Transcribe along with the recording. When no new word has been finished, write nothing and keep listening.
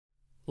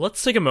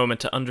Let's take a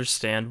moment to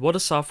understand what a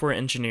software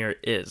engineer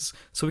is,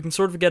 so we can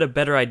sort of get a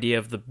better idea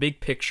of the big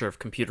picture of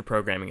computer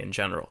programming in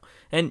general.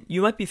 And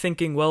you might be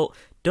thinking, well,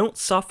 don't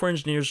software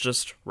engineers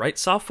just write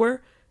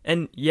software?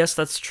 And yes,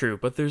 that's true,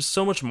 but there's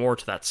so much more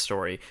to that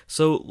story,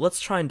 so let's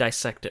try and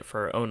dissect it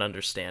for our own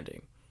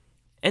understanding.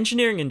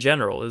 Engineering in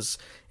general is,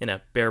 in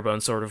a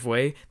bare-bones sort of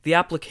way, the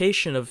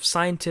application of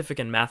scientific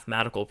and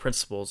mathematical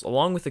principles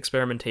along with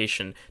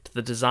experimentation to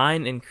the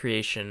design and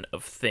creation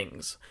of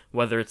things,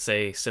 whether it's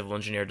a civil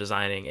engineer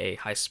designing a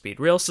high-speed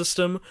rail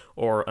system,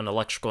 or an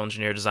electrical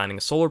engineer designing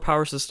a solar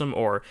power system,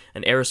 or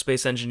an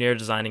aerospace engineer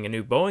designing a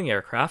new Boeing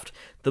aircraft.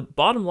 The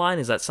bottom line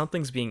is that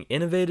something's being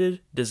innovated,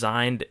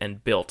 designed,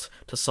 and built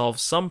to solve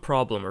some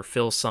problem or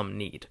fill some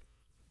need.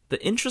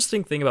 The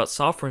interesting thing about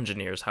software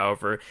engineers,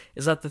 however,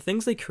 is that the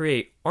things they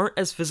create aren't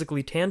as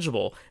physically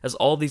tangible as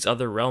all these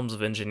other realms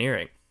of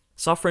engineering.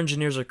 Software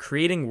engineers are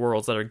creating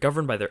worlds that are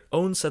governed by their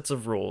own sets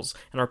of rules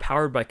and are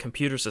powered by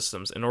computer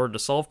systems in order to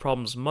solve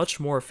problems much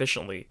more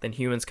efficiently than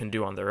humans can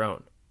do on their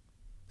own.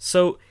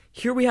 So,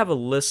 here we have a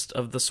list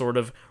of the sort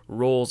of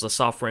roles a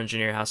software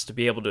engineer has to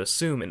be able to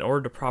assume in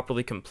order to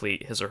properly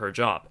complete his or her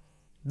job.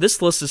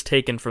 This list is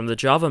taken from the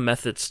Java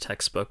Methods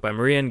textbook by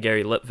Maria and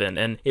Gary Litvin,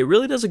 and it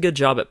really does a good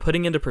job at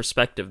putting into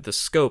perspective the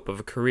scope of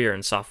a career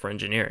in software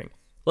engineering.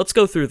 Let's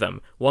go through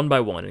them, one by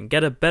one, and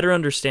get a better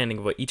understanding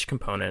of what each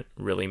component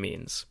really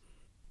means.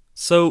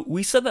 So,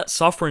 we said that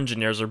software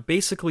engineers are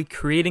basically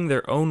creating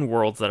their own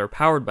worlds that are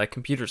powered by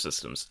computer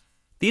systems.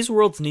 These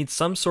worlds need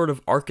some sort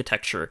of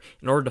architecture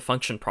in order to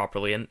function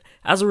properly, and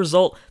as a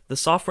result, the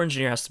software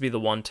engineer has to be the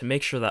one to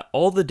make sure that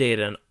all the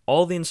data and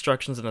all the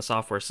instructions in a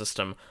software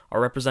system are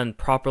represented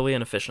properly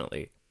and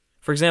efficiently.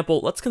 For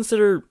example, let's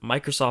consider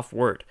Microsoft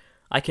Word.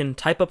 I can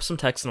type up some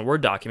text in a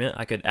Word document,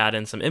 I could add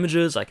in some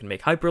images, I can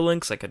make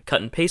hyperlinks, I could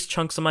cut and paste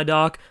chunks of my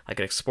doc, I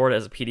could export it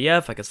as a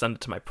PDF, I could send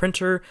it to my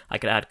printer, I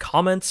could add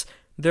comments.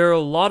 There are a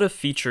lot of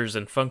features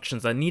and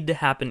functions that need to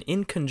happen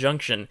in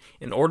conjunction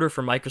in order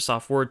for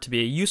Microsoft Word to be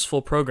a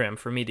useful program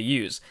for me to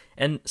use,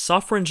 and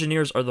software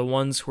engineers are the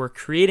ones who are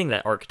creating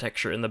that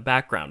architecture in the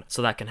background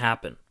so that can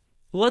happen.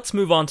 Let's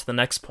move on to the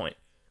next point.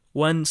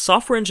 When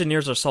software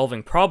engineers are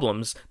solving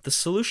problems, the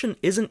solution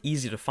isn't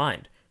easy to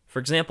find. For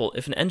example,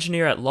 if an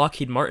engineer at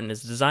Lockheed Martin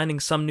is designing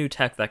some new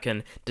tech that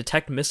can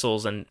detect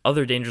missiles and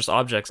other dangerous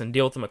objects and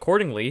deal with them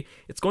accordingly,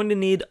 it's going to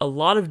need a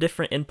lot of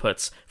different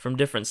inputs from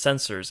different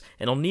sensors,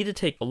 and it'll need to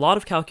take a lot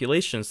of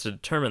calculations to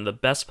determine the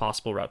best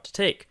possible route to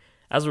take.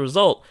 As a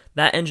result,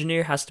 that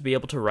engineer has to be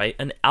able to write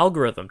an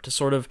algorithm to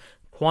sort of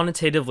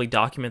quantitatively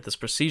document this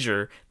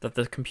procedure that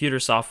the computer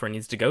software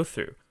needs to go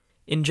through.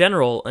 In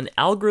general, an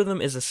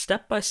algorithm is a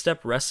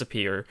step-by-step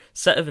recipe or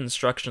set of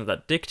instructions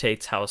that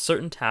dictates how a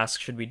certain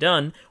task should be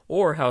done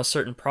or how a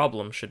certain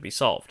problem should be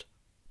solved.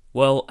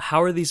 Well,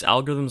 how are these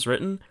algorithms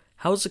written?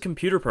 How is a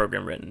computer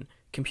program written?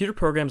 Computer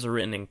programs are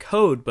written in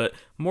code, but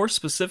more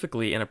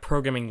specifically in a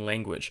programming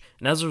language,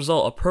 and as a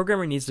result, a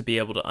programmer needs to be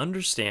able to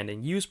understand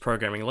and use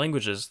programming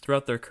languages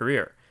throughout their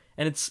career.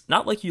 And it's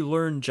not like you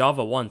learn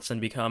Java once and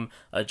become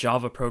a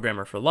Java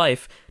programmer for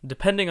life.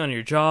 Depending on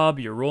your job,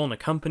 your role in a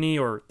company,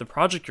 or the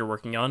project you're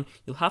working on,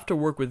 you'll have to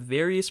work with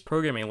various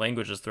programming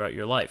languages throughout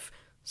your life.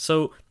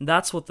 So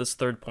that's what this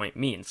third point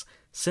means.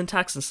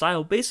 Syntax and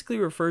style basically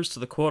refers to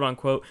the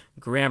quote-unquote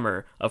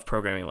grammar of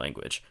programming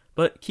language.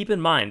 But keep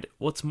in mind,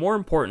 what's more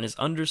important is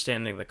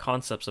understanding the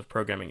concepts of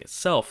programming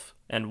itself,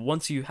 and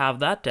once you have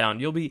that down,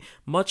 you'll be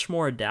much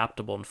more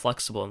adaptable and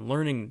flexible in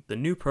learning the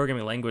new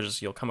programming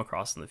languages you'll come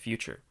across in the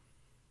future.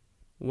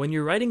 When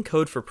you're writing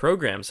code for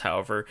programs,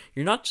 however,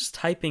 you're not just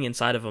typing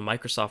inside of a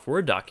Microsoft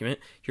Word document.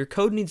 Your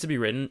code needs to be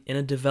written in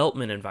a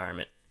development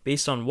environment,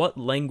 based on what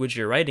language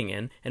you're writing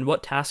in and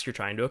what task you're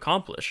trying to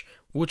accomplish,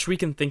 which we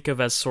can think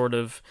of as sort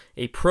of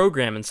a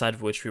program inside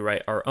of which we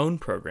write our own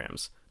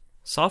programs.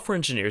 Software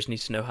engineers need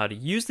to know how to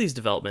use these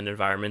development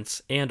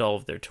environments and all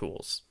of their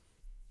tools.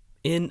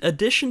 In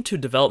addition to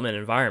development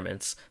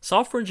environments,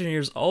 software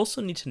engineers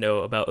also need to know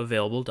about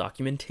available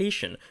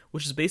documentation,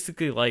 which is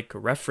basically like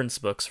reference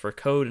books for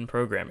code and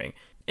programming,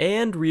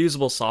 and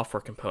reusable software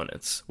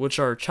components, which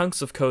are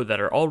chunks of code that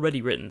are already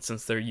written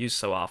since they're used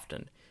so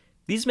often.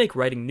 These make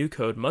writing new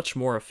code much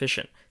more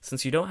efficient,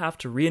 since you don't have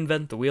to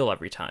reinvent the wheel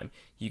every time.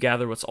 You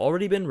gather what's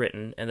already been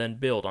written and then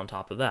build on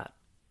top of that.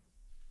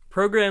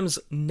 Programs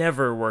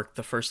never work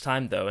the first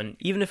time though, and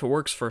even if it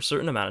works for a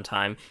certain amount of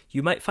time,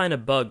 you might find a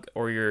bug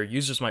or your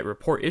users might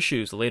report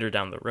issues later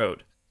down the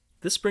road.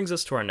 This brings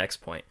us to our next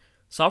point.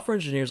 Software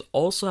engineers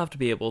also have to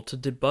be able to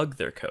debug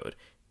their code.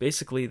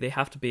 Basically, they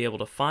have to be able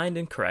to find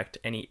and correct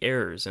any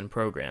errors in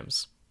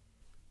programs.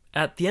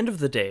 At the end of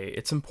the day,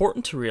 it's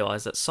important to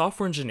realize that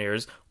software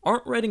engineers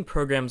aren't writing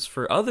programs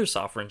for other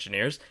software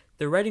engineers,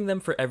 they're writing them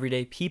for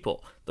everyday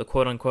people, the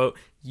quote-unquote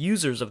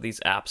users of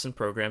these apps and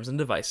programs and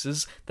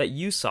devices that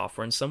use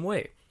software in some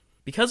way.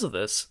 Because of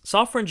this,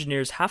 software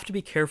engineers have to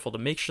be careful to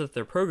make sure that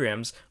their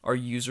programs are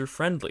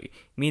user-friendly,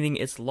 meaning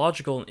it's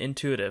logical and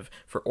intuitive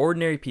for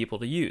ordinary people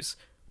to use.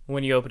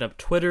 When you open up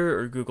Twitter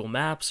or Google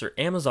Maps or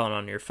Amazon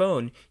on your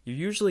phone, you're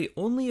usually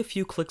only a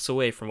few clicks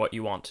away from what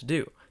you want to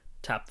do.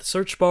 Tap the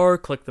search bar,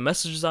 click the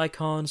messages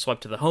icon, swipe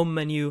to the home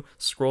menu,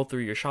 scroll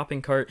through your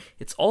shopping cart.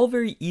 It's all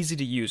very easy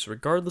to use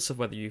regardless of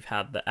whether you've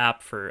had the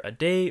app for a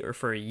day or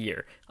for a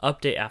year,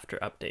 update after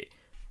update.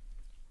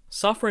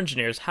 Software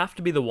engineers have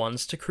to be the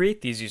ones to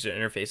create these user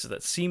interfaces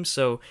that seem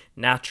so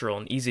natural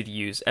and easy to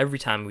use every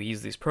time we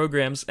use these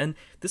programs, and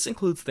this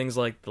includes things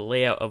like the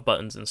layout of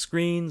buttons and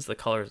screens, the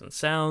colors and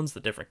sounds,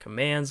 the different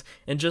commands,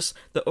 and just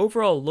the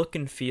overall look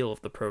and feel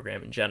of the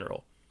program in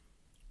general.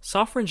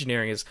 Software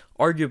engineering is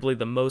arguably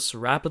the most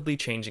rapidly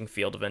changing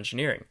field of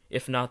engineering,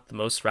 if not the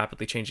most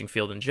rapidly changing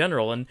field in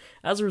general, and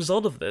as a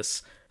result of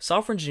this,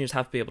 software engineers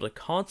have to be able to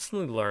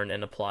constantly learn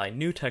and apply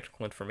new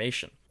technical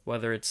information.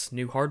 Whether it's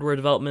new hardware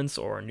developments,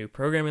 or new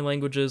programming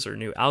languages, or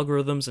new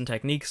algorithms and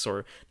techniques,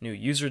 or new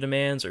user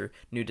demands, or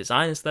new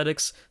design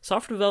aesthetics,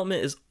 software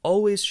development is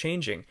always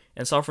changing,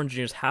 and software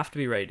engineers have to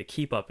be ready to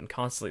keep up and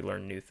constantly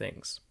learn new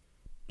things.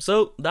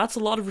 So that's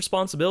a lot of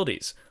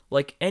responsibilities.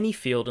 Like any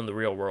field in the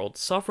real world,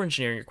 software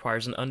engineering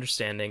requires an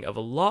understanding of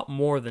a lot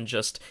more than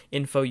just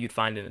info you'd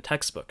find in a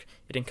textbook.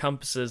 It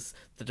encompasses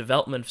the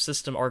development of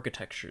system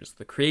architectures,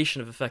 the creation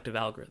of effective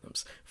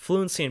algorithms,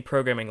 fluency in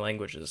programming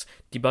languages,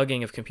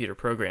 debugging of computer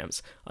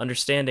programs,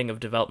 understanding of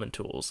development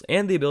tools,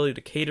 and the ability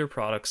to cater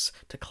products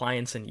to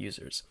clients and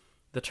users.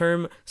 The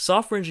term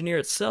software engineer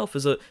itself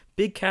is a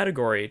big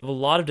category of a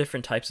lot of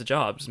different types of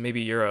jobs.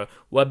 Maybe you're a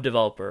web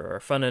developer, or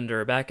a front-end, or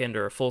a back-end,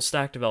 or a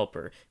full-stack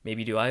developer.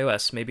 Maybe you do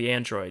iOS, maybe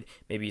Android.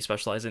 Maybe you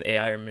specialize in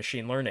AI or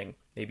machine learning.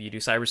 Maybe you do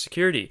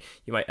cybersecurity.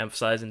 You might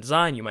emphasize in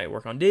design. You might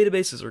work on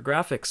databases or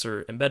graphics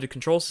or embedded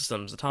control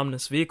systems,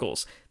 autonomous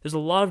vehicles. There's a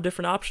lot of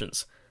different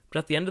options. But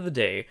at the end of the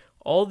day,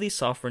 all these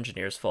software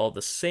engineers follow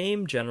the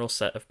same general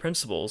set of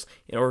principles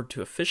in order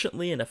to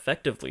efficiently and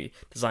effectively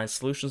design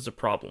solutions to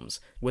problems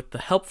with the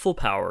helpful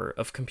power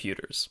of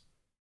computers.